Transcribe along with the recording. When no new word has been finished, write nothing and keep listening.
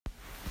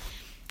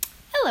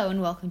Hello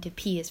and welcome to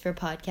P is for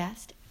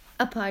Podcast,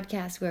 a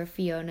podcast where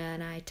Fiona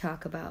and I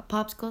talk about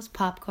popsicles,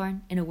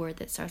 popcorn, and a word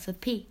that starts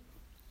with P.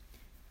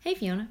 Hey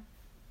Fiona.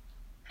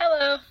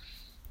 Hello.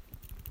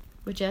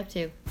 What you up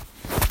to?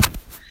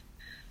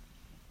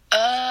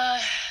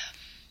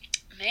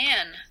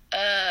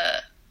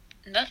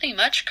 Nothing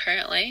much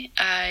currently.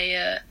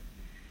 I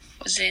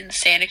was in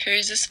Santa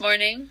Cruz this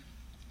morning.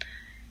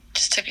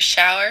 Just took a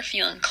shower,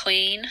 feeling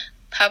clean.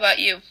 How about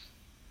you?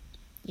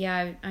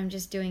 Yeah, I'm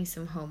just doing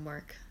some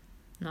homework.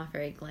 Not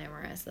very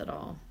glamorous at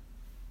all.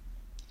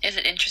 Is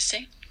it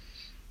interesting?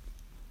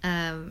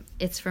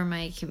 It's for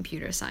my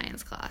computer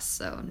science class,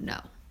 so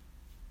no.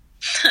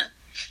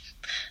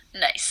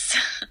 Nice.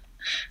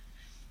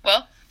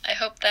 Well, I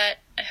hope that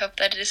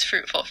it is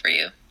fruitful for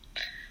you.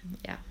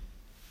 Yeah,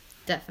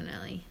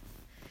 definitely.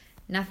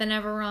 Nothing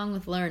ever wrong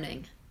with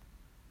learning.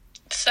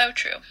 So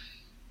true.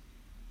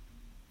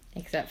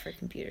 Except for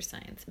computer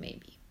science,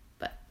 maybe.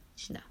 But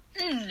no.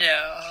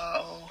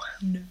 No.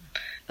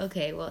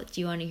 Okay, well,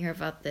 do you want to hear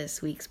about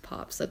this week's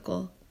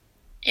popsicle?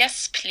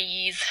 Yes,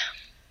 please.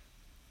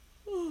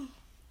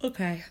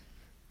 Okay.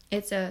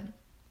 It's a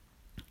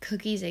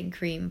cookies and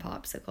cream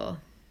popsicle.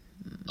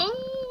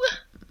 Ooh,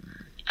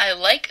 I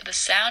like the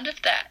sound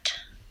of that.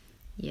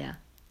 Yeah.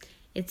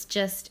 It's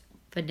just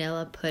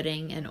vanilla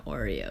pudding and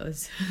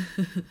Oreos.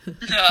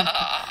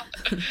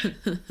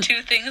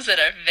 Two things that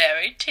are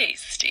very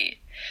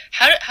tasty.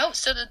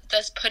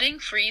 Does pudding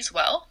freeze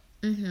well?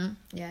 Mm-hmm.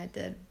 Yeah, it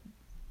did.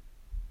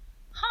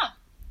 Huh.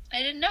 I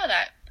didn't know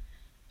that.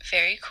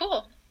 Very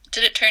cool.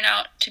 Did it turn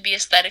out to be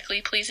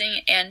aesthetically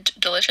pleasing and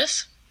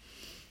delicious?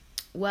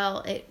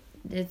 Well,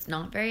 it's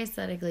not very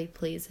aesthetically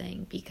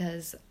pleasing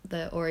because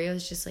the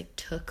Oreos just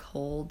took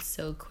hold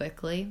so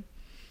quickly.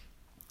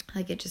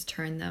 It just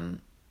turned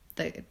them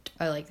the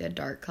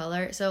dark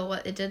color. So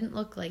it didn't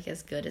look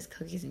as good as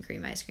cookies and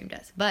cream ice cream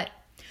does. But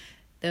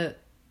the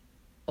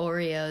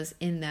Oreos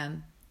in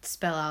them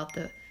spell out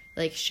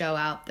show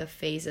out the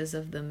phases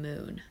of the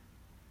moon.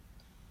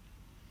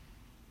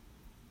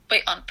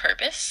 Wait, on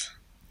purpose?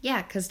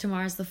 Yeah, because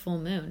tomorrow's the full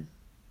moon.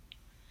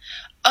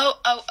 Oh,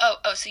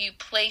 so you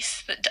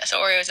place the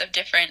Oreos of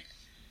different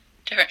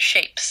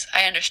shapes.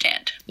 I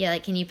understand. Yeah,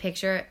 can you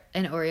picture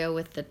an Oreo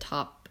with the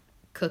top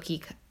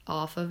cookie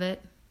off of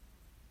it?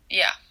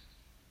 Yeah.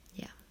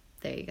 Yeah,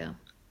 there you go.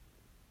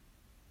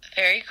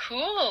 Very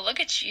cool. Look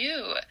at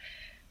you.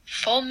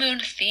 Full moon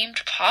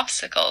themed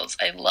popsicles.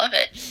 I love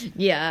it.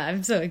 Yeah,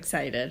 I'm so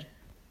excited.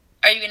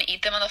 Are you going to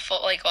eat them on the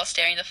full, while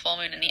staring the full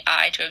moon in the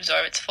eye to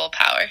absorb its full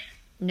power?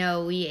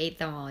 No, we ate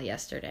them all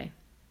yesterday.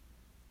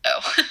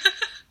 Oh.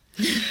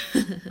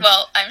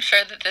 Well, I'm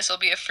sure that this will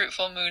be a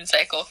fruitful moon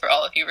cycle for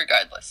all of you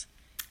regardless.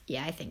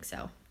 Yeah, I think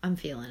so. I'm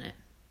feeling it.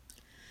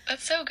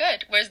 That's so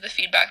good. Where's the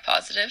feedback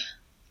positive?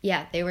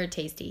 Yeah, they were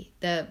tasty.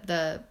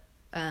 The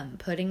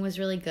pudding was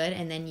really good,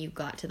 and then you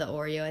got to the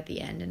Oreo at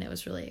the end, and it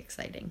was really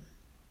exciting.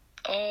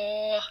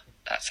 Oh,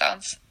 that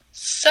sounds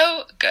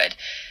so good.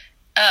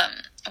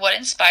 What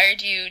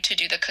inspired you to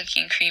do the cookie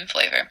and cream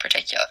flavor in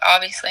particular?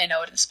 Obviously, I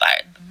know it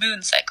inspired the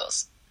moon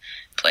cycles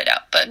played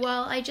out, but...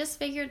 Well, I just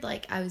figured,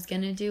 I was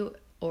gonna do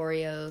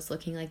Oreos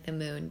looking like the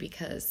moon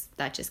because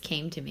that just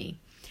came to me.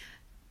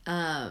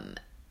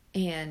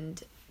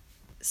 And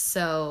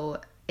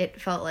so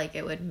it felt like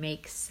it would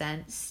make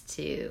sense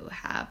to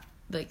have,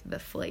 the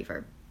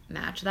flavor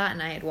match that,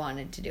 and I had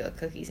wanted to do a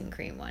cookies and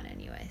cream one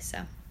anyway, so...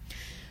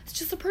 It's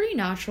just a pretty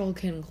natural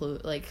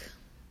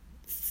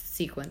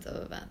sequence of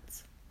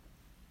events.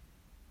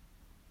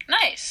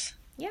 Nice.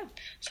 Yeah.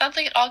 Sounds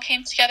like it all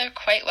came together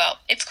quite well.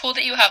 It's cool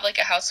that you have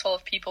a house full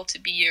of people to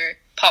be your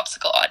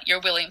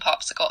your willing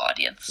popsicle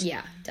audience.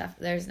 Yeah,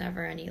 there's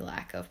never any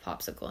lack of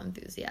popsicle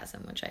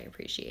enthusiasm, which I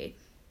appreciate.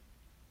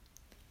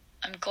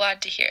 I'm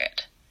glad to hear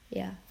it.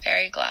 Yeah.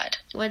 Very glad.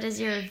 What is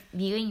your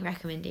viewing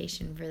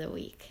recommendation for the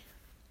week?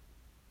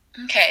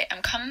 Okay,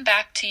 I'm coming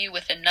back to you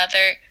with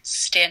another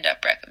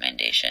stand-up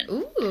recommendation.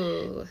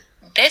 Ooh.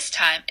 This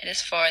time, it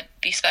is for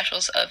the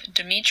specials of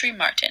Dimitri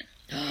Martin.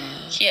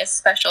 He has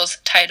specials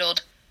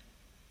titled,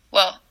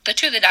 well, the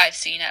two that I've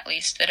seen, at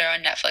least, that are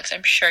on Netflix,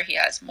 I'm sure he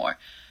has more,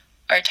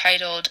 are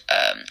titled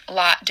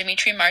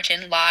Dimitri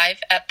Martin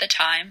Live at the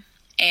Time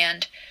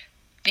and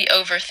The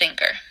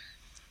Overthinker.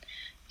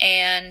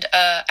 And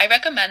I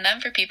recommend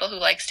them for people who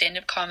like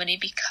stand-up comedy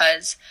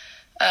because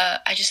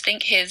I just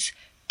think his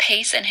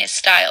pace and his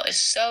style is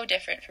so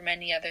different from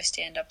any other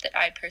stand-up that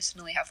I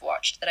personally have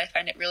watched that I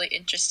find it really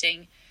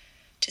interesting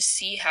to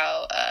see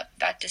how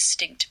that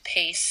distinct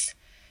pace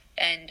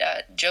and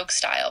joke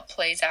style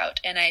plays out.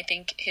 And I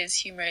think his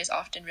humor is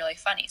often really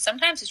funny.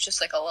 Sometimes it's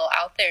just a little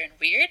out there and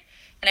weird,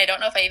 and I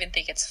don't know if I even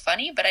think it's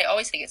funny, but I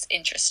always think it's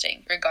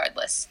interesting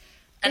regardless.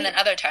 And then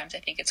other times I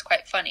think it's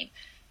quite funny.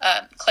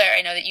 Claire,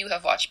 I know that you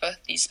have watched both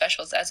these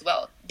specials as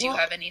well. Do you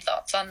have any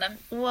thoughts on them?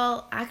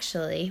 Well,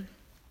 actually,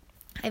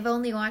 I've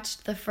only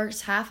watched the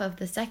first half of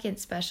the second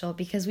special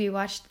because we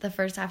watched the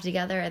first half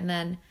together and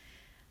then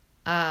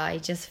I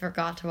just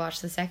forgot to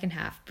watch the second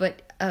half.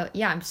 But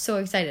yeah, I'm so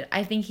excited.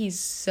 I think he's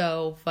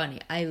so funny.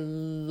 I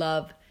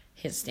love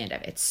his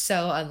stand-up. It's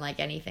so unlike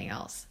anything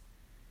else.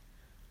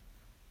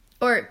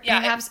 Or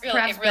perhaps it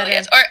really better.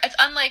 is. Or it's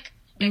unlike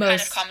the kind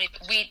Most of comedy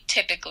that we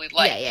typically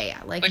like.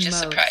 Yeah. Like which is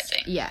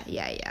surprising. Yeah.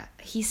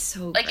 He's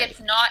so like great. It's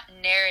not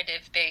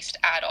narrative based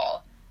at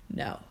all.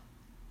 No.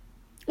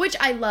 Which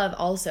I love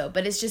also,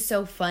 but it's just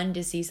so fun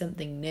to see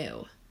something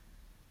new.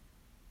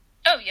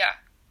 Oh yeah,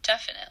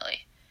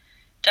 definitely.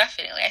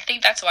 I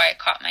think that's why it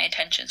caught my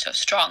attention so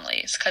strongly.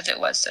 Is because it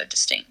was so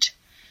distinct.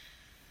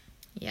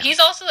 Yeah. He's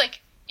also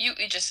like, you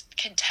just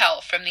can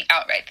tell from the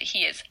outright that he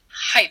is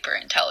hyper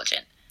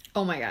intelligent.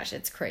 Oh my gosh,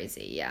 it's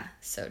crazy. Yeah,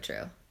 so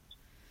true.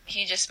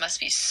 He just must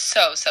be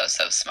so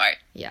smart.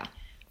 Yeah.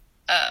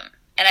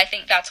 And I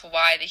think that's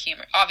why the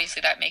humor,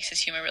 obviously that makes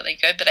his humor really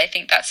good, but I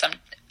think that's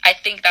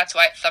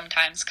why it's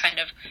sometimes kind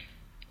of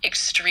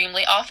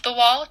extremely off the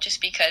wall,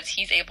 just because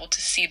he's able to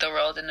see the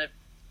world in a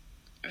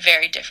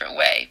very different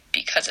way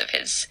because of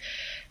his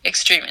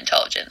extreme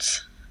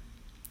intelligence.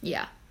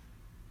 Yeah.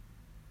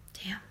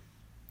 Damn.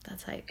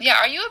 That's hype. Yeah,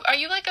 are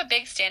you like a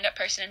big stand-up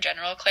person in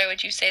general, Claire?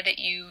 Would you say that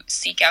you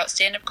seek out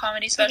stand-up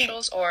comedy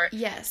specials, or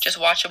yes, just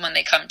watch them when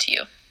they come to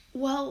you?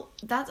 Well,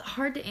 that's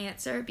hard to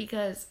answer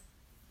because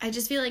I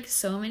just feel like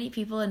so many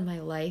people in my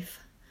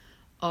life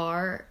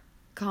are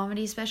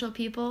comedy special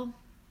people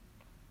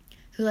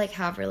who like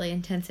have really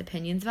intense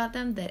opinions about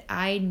them that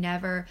I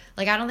never,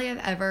 like, I don't think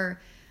I've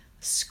ever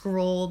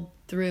scrolled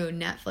through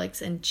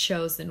Netflix and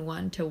chosen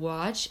one to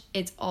watch.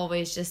 It's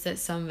always just that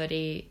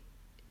somebody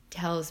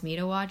tells me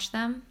to watch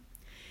them,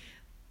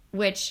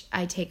 which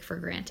I take for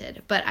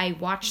granted. But I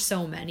watch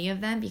so many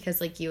of them because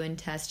like you and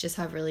Tess just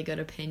have really good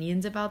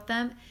opinions about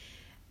them,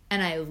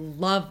 and I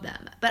love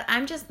them. But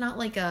I'm just not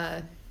like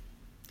I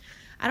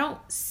don't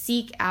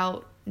seek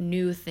out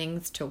new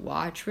things to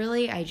watch,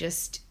 really. I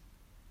just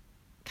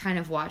kind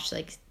of watch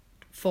like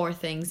 4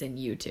 things in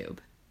YouTube.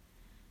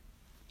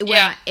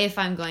 If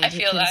I'm going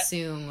to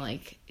consume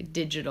like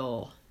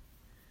digital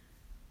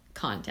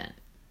content.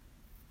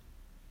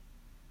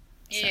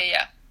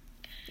 Yeah.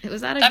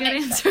 Was that a good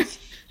answer?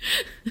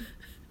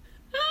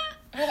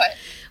 What?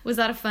 Was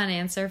that a fun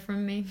answer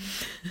from me?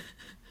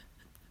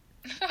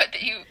 What,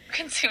 that you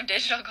consume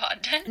digital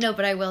content? No,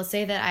 but I will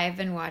say that I have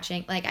been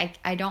watching, like,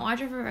 I don't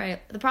watch it for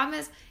the problem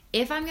is,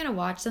 if I'm going to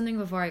watch something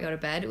before I go to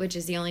bed, which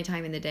is the only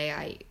time in the day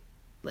I,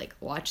 like,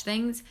 watch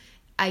things,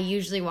 I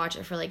usually watch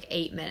it for, like,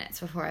 8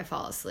 minutes before I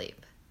fall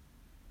asleep.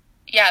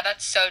 Yeah,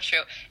 that's so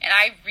true. And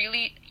I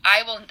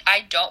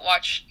don't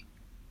watch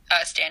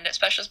stand-up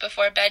specials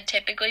before bed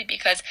typically,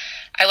 because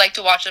I like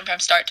to watch them from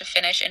start to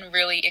finish and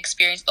really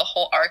experience the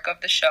whole arc of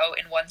the show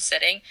in one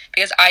sitting,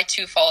 because I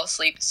too fall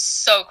asleep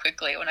so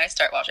quickly when I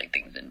start watching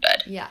things in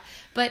bed. Yeah,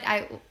 but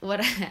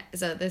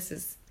so this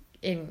is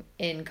in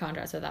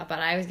contrast with that, but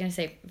I was gonna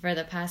say, for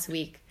the past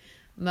week,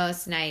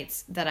 most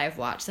nights that I've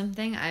watched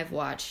something, I've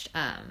watched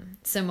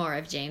some more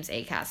of James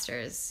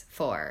Acaster's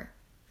 4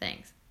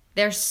 things.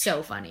 They're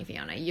so funny,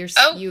 Fiona. You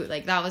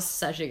like, that was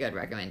such a good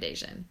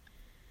recommendation.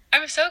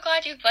 I'm so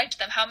glad you've liked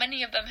them. How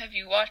many of them have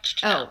you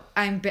watched now?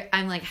 I'm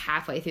like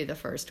halfway through the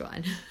first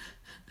one.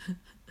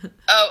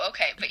 Oh,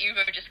 okay. But you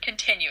were just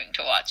continuing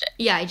to watch it.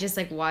 Yeah, I just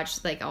like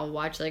I'll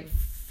watch like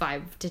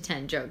 5 to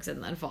 10 jokes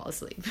and then fall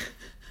asleep.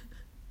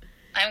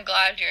 I'm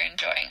glad you're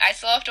enjoying. I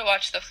still have to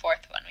watch the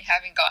 4th one. We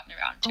haven't gotten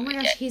around to it yet. Oh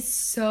my gosh, he's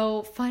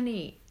so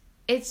funny.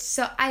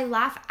 I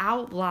laugh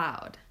out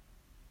loud.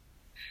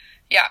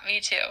 Yeah,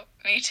 me too.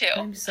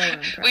 I'm so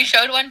impressed. We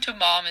showed one to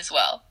Mom as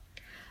well.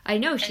 I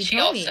know, she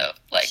told me.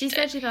 She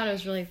said she thought it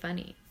was really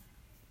funny.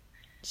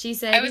 She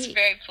said... I was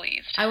very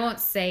pleased. I won't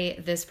say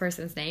this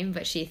person's name,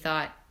 but she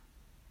thought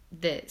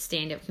the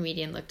stand-up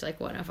comedian looked like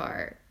one of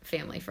our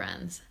family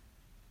friends.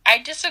 I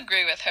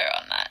disagree with her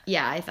on that.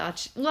 Yeah, I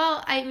thought...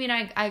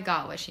 I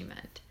got what she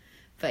meant.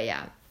 But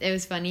yeah, it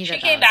was funny. She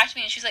came back to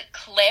me and she's like,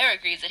 Claire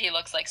agrees that he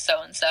looks like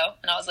so-and-so.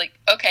 And I was like,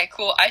 okay,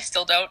 cool. I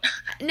still don't.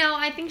 No,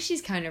 I think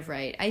she's kind of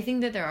right. I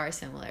think that there are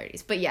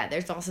similarities. But yeah,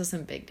 there's also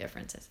some big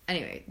differences.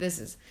 Anyway, this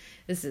is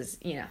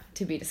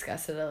to be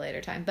discussed at a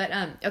later time. But,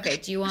 okay,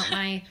 do you want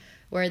my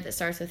word that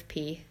starts with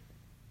P?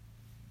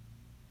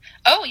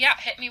 Oh, yeah.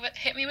 Hit me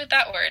with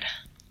that word.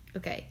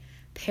 Okay.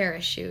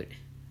 Parachute.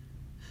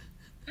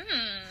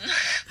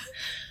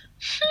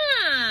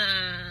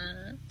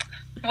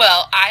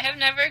 Well, I have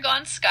never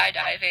gone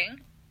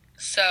skydiving,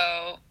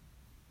 so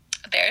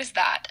there's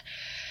that.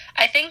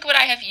 I think what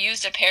I have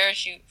used a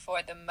parachute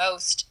for the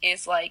most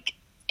is like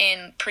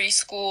in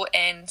preschool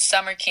and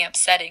summer camp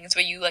settings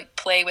where you like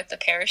play with the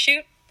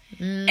parachute.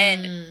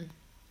 And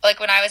like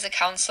when I was a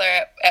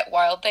counselor at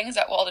Wild Things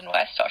at Walden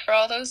West for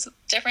all those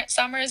different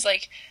summers,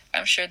 like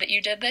I'm sure that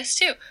you did this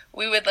too.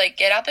 We would like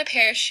get out the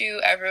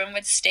parachute, everyone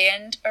would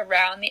stand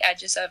around the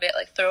edges of it,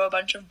 like throw a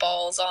bunch of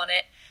balls on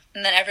it,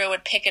 and then everyone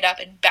would pick it up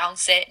and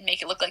bounce it and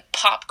make it look like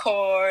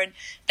popcorn.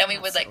 Then we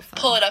would like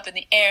pull it up in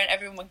the air and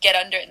everyone would get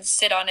under it and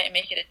sit on it and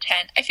make it a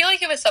tent. I feel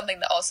like it was something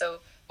that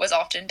also was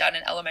often done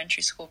in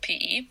elementary school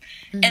PE.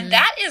 And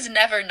that is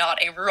never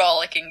not a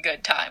rollicking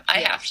good time,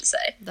 I have to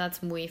say.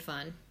 That's muy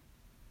fun.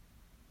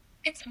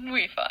 It's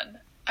muy fun.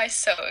 I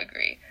so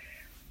agree.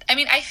 I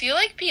mean, I feel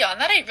like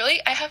beyond that,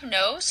 I have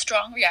no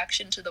strong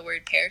reaction to the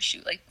word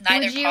parachute. Like,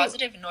 neither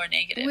positive nor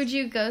negative. Would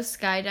you go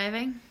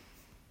skydiving?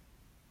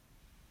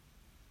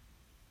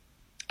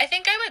 I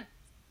think I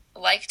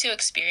would like to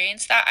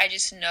experience that. I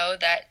just know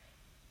that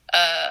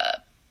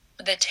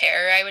the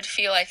terror I would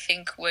feel, I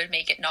think, would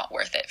make it not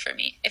worth it for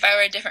me. If I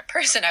were a different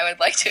person, I would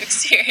like to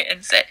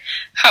experience it.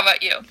 How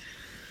about you?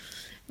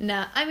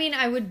 No, I mean,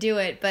 I would do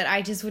it, but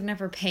I just would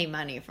never pay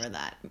money for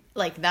that.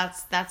 Like,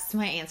 that's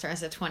my answer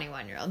as a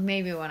 21-year-old.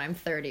 Maybe when I'm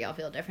 30, I'll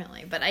feel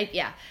differently. But I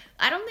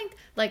don't think,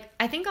 like,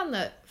 I think on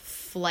the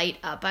flight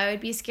up, I would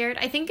be scared.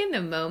 I think in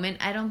the moment,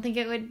 I don't think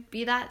it would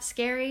be that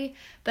scary,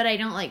 but I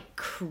don't, like,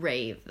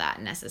 crave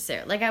that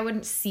necessarily. Like, I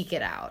wouldn't seek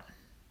it out.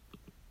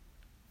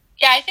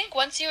 Yeah, I think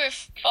once you were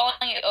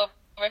falling it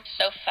over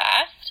so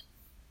fast,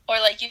 or,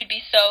 like, you'd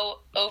be so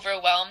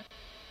overwhelmed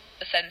with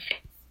the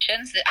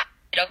sensations that I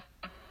don't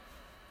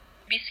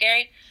be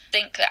scary, I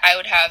think that I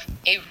would have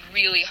a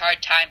really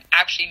hard time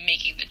actually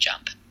making the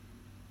jump.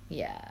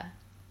 Yeah.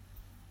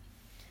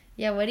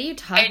 Yeah, what do you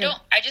talk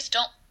about? I just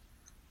don't.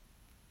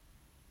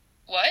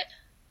 What?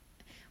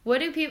 What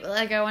do people,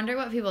 like, I wonder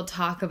what people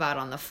talk about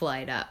on the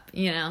flight up,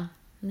 you know?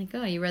 I'm like,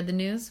 oh, you read the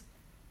news?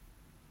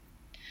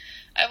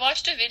 I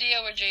watched a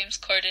video where James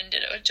Corden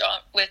did it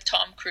with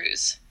Tom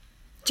Cruise.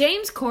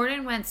 James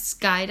Corden went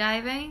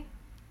skydiving?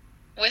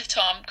 With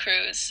Tom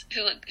Cruise,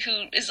 who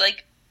is,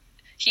 like,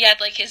 he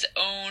had, like, his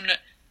own,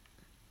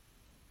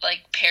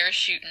 like,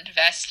 parachute and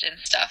vest and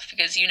stuff,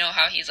 because you know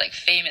how he's, like,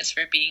 famous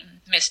for being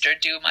Mr.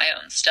 Do My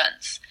Own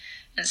Stunts.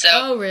 And so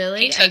oh,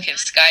 really? He took him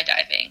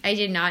skydiving. I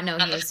did not know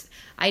he was...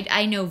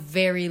 I know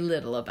very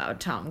little about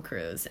Tom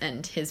Cruise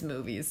and his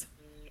movies.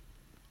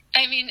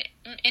 I mean,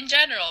 in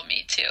general,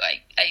 me too.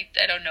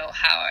 I don't know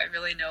how I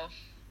really know.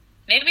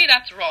 Maybe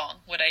that's wrong,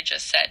 what I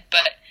just said,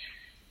 but...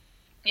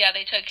 yeah,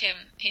 he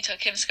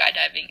took him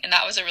skydiving, and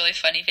that was a really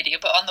funny video.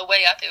 But on the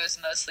way up, it was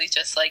mostly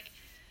just, like,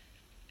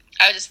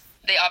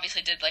 they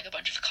obviously did, like, a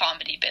bunch of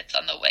comedy bits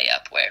on the way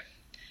up where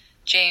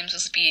James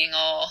was being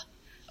all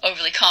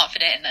overly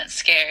confident and then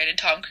scared, and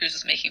Tom Cruise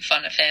was making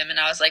fun of him, and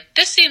I was like,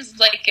 this seems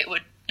like it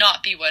would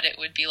not be what it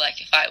would be like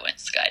if I went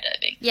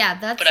skydiving. Yeah,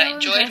 that's But I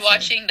enjoyed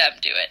watching them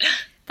do it.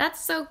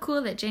 That's so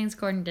cool that James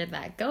Corden did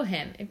that. Go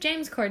him. If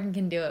James Corden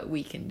can do it,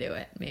 we can do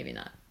it. Maybe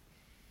not.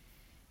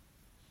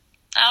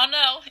 I don't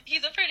know.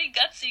 He's a pretty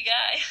gutsy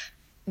guy.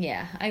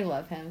 Yeah, I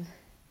love him.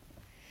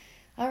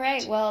 All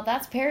right, well,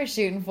 that's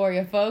parachuting for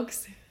you,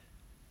 folks.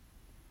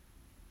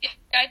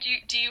 Yeah,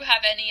 do you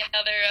have any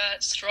other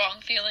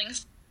strong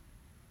feelings?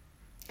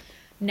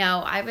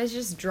 No, I was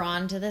just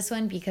drawn to this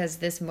one because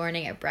this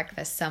morning at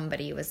breakfast,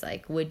 somebody was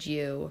like, would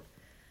you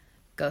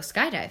go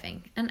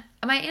skydiving? And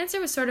my answer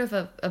was sort of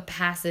a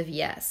passive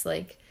yes.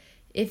 Like,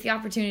 if the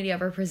opportunity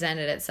ever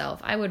presented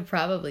itself, I would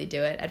probably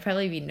do it. I'd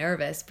probably be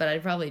nervous, but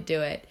I'd probably do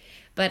it.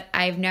 But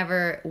I've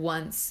never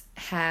once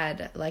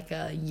had, like,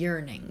 a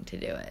yearning to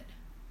do it.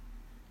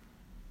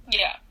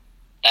 Yeah,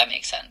 that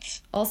makes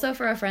sense. Also,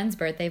 for a friend's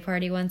birthday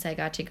party once, I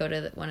got to go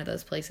to one of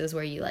those places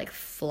where you, like,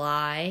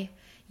 fly.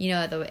 You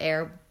know, the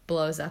air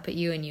blows up at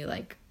you and you,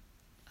 like,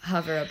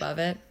 hover above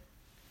it.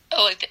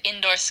 Oh, like the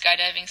indoor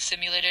skydiving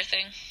simulator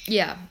thing?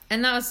 Yeah,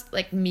 and that was,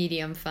 like,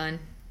 medium fun.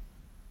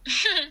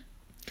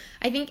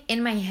 I think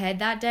in my head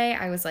that day,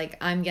 I was like,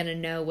 I'm going to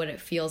know what it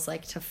feels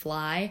like to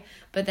fly.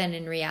 But then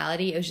in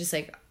reality, it was just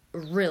like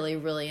really,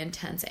 really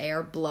intense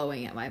air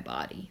blowing at my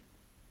body.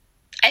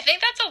 I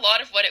think that's a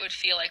lot of what it would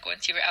feel like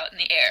once you were out in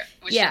the air.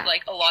 Which is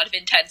like a lot of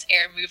intense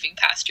air moving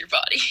past your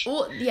body.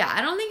 Well, yeah,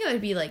 I don't think it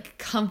would be like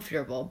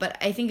comfortable, but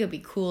I think it would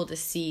be cool to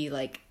see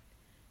like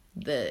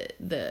the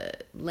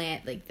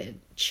land, like the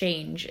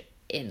change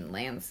in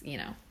lands, you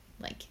know,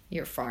 like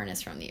your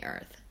farness from the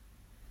earth.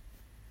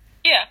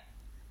 Yeah.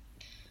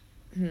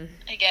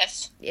 I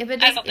guess. Yeah,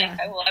 but I don't think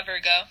I will ever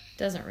go.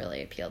 Doesn't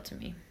really appeal to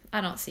me.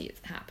 I don't see it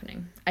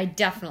happening. I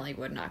definitely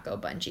would not go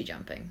bungee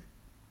jumping.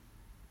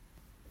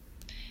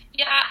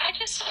 Yeah, I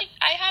just, like,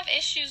 I have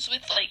issues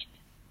with, like,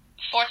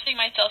 forcing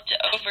myself to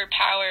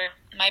overpower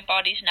my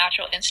body's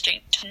natural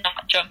instinct to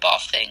not jump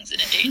off things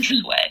in a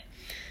dangerous way.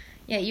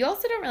 Yeah, you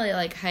also don't really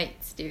like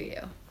heights, do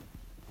you?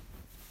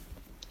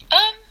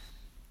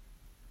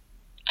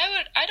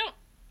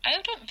 I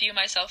don't view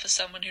myself as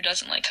someone who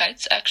doesn't like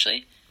heights,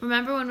 actually.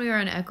 Remember when we were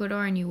in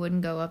Ecuador and you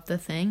wouldn't go up the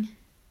thing?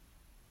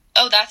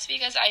 Oh, that's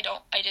because I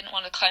didn't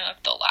want to climb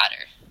up the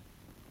ladder.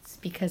 It's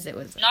because it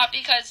was... Not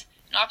because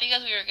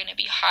we were going to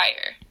be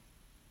higher,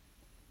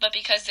 but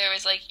because there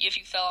was, like, if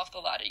you fell off the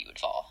ladder, you would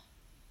fall.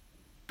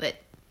 But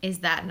is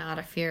that not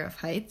a fear of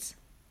heights?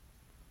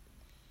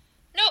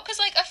 No, because,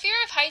 like, a fear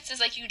of heights is,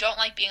 like, you don't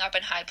like being up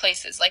in high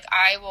places. Like,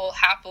 I will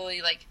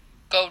happily, like,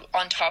 go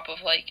on top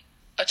of, like,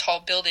 a tall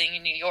building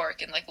in New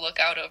York and, like, look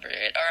out over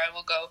it, or I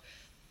will go...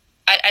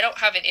 I don't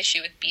have an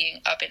issue with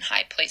being up in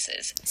high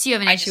places. So you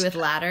have an issue with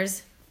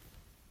ladders?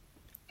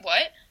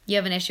 What? You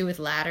have an issue with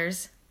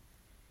ladders?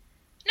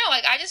 No,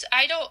 like,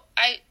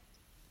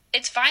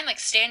 it's fine, like,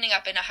 standing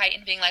up in a height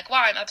and being like,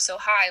 wow, I'm up so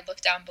high,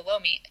 look down below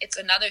me. It's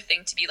another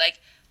thing to be like,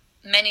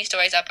 many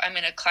stories up, I'm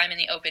going to climb in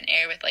the open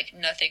air with, like,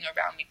 nothing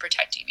around me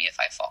protecting me if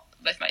I fall,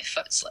 if my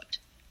foot slipped.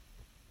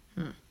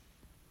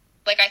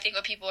 Like, I think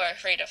when people are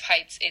afraid of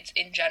heights, it's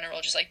in general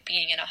just, like,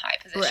 being in a high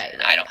position. Right,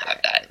 I don't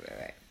have that.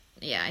 Right.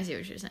 Yeah, I see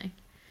what you're saying.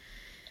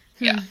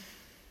 Yeah.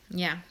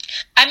 Yeah.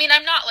 I mean,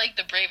 I'm not, like,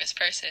 the bravest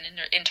person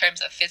in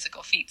terms of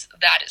physical feats.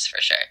 That is for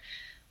sure.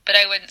 But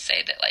I wouldn't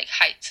say that, like,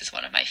 heights is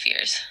one of my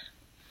fears.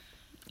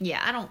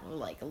 Yeah, I don't,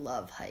 like,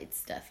 love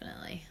heights,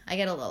 definitely. I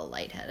get a little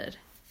lightheaded.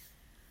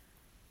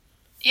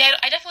 Yeah,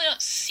 I definitely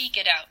don't seek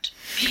it out,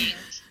 being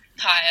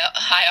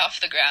high off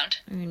the ground.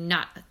 I'm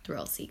not a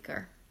thrill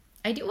seeker.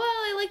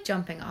 I like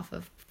jumping off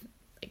of,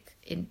 like,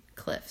 in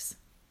cliffs.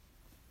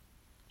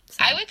 So.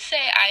 I would say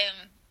I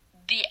am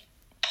the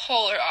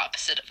polar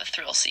opposite of a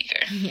thrill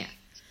seeker.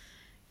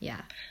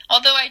 Yeah.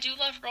 Although I do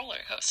love roller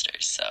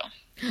coasters, so.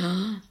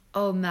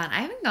 Oh, man,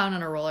 I haven't gone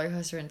on a roller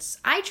coaster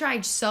I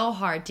tried so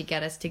hard to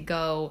get us to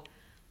go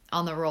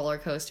on the roller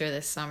coaster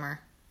this summer.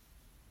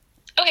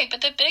 Okay,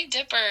 but the Big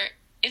Dipper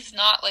is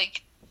not,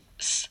 like,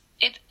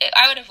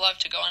 I would have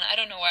loved to go on. I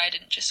don't know why I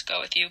didn't just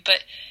go with you,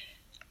 but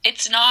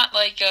it's not,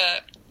 like, a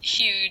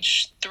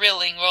huge,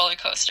 thrilling roller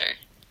coaster.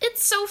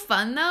 It's so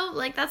fun, though.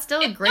 Like, that's still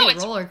a great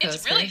roller coaster.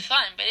 It's really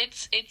fun, but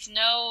it's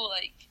no,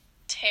 like,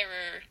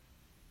 Tower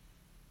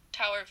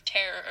of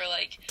Terror, or,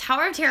 like...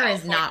 Tower of Terror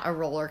is not a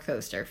roller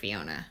coaster,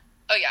 Fiona.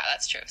 Oh, yeah,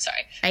 that's true.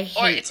 Sorry. I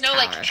hate it's no, Tower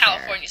like, of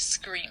California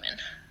Screamin'.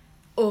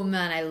 Oh,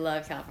 man, I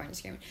love California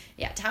Screamin'.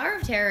 Yeah, Tower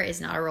of Terror is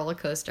not a roller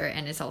coaster,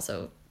 and it's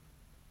also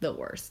the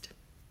worst.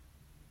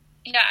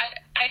 Yeah,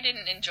 I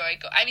didn't enjoy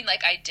I mean,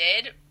 like, I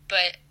did,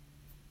 but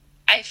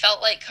I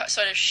felt, like,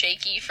 sort of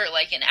shaky for,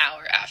 like, an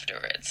hour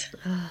afterwards.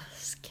 Ugh,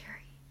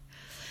 scary.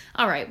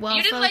 All right, well,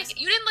 you didn't folks,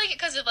 like it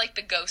because of, like,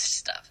 the ghost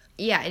stuff.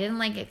 Yeah, I didn't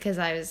like it because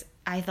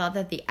I thought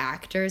that the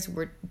actors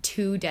were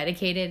too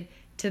dedicated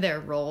to their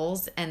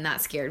roles, and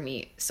that scared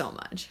me so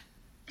much.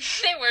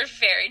 They were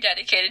very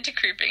dedicated to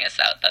creeping us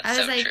out. That's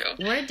so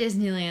true. We're at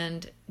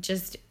Disneyland.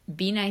 Just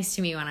be nice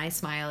to me when I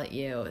smile at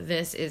you.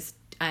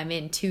 I'm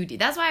in 2D.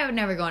 That's why I would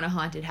never go in a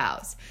haunted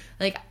house.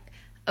 Like,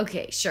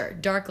 okay, sure,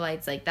 dark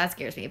lights, like, that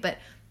scares me. But,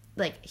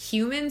 like,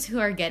 humans who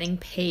are getting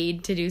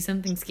paid to do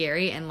something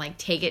scary and, like,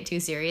 take it too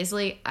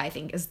seriously, I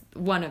think is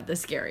one of the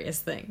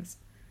scariest things.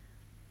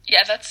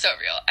 Yeah, that's so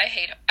real. I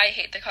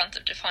hate the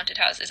concept of haunted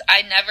houses.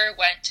 I never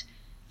went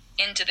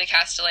into the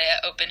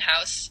Castellea open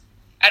house.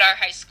 At our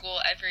high school,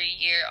 every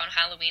year on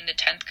Halloween, the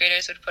 10th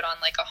graders would put on,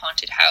 like, a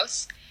haunted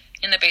house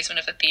in the basement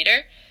of the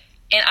theater.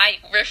 And I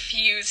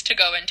refused to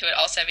go into it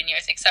all 7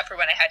 years, except for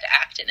when I had to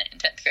act in it in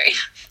 10th grade.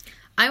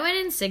 I went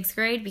in 6th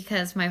grade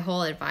because my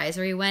whole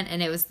advisory went,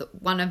 and it was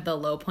one of the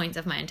low points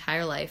of my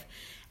entire life.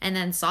 And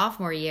then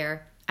sophomore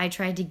year, I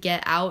tried to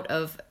get out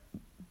of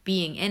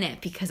being in it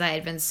because I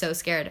had been so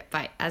scared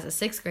as a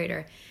 6th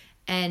grader.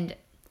 And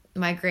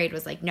my grade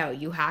was like, no,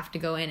 you have to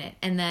go in it.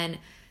 And then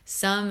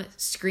some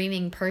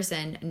screaming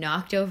person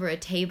knocked over a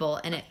table,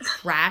 and it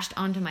crashed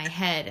onto my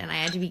head, and I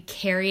had to be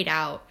carried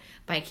out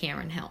by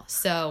Cameron Hill.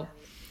 So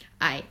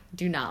I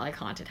do not like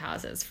haunted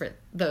houses for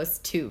those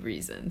 2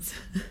 reasons.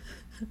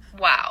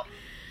 Wow.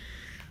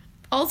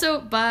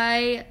 Also,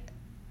 by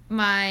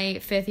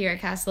my 5th year at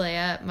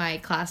Castellea, my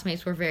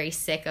classmates were very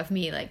sick of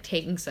me, like,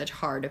 taking such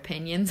hard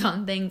opinions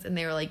on things, and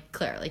they were like,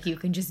 Claire, like, you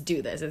can just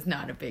do this. It's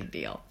not a big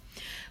deal.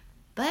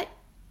 But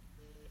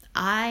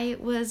I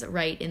was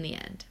right in the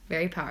end.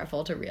 Very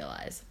powerful to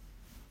realize.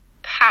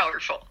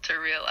 Powerful to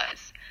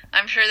realize.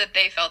 I'm sure that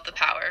they felt the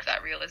power of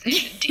that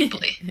realization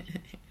deeply.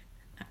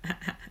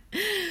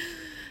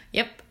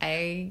 Yep,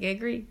 I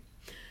agree.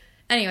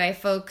 Anyway,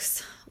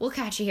 folks, we'll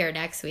catch you here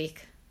next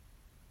week.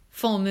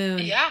 Full moon.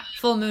 Yeah.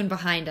 Full moon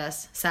behind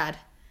us. Sad.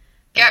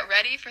 Get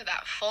ready for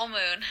that full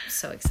moon.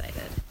 So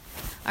excited.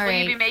 All Will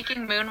right. you be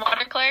making moon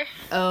water, Claire?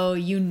 Oh,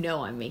 you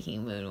know I'm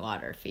making moon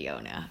water,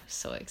 Fiona.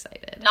 So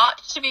excited. Not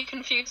to be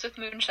confused with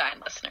moonshine,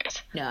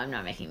 listeners. No, I'm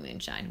not making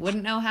moonshine.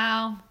 Wouldn't know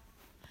how.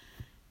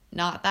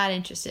 Not that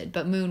interested.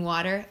 But moon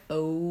water,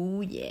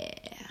 oh yeah.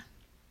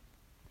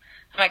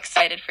 I'm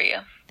excited for you.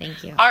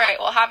 Thank you. All right,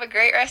 well, have a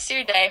great rest of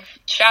your day.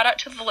 Shout out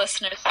to the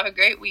listeners. Have a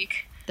great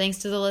week. Thanks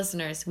to the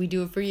listeners. We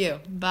do it for you.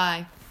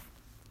 Bye.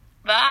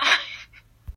 Bye.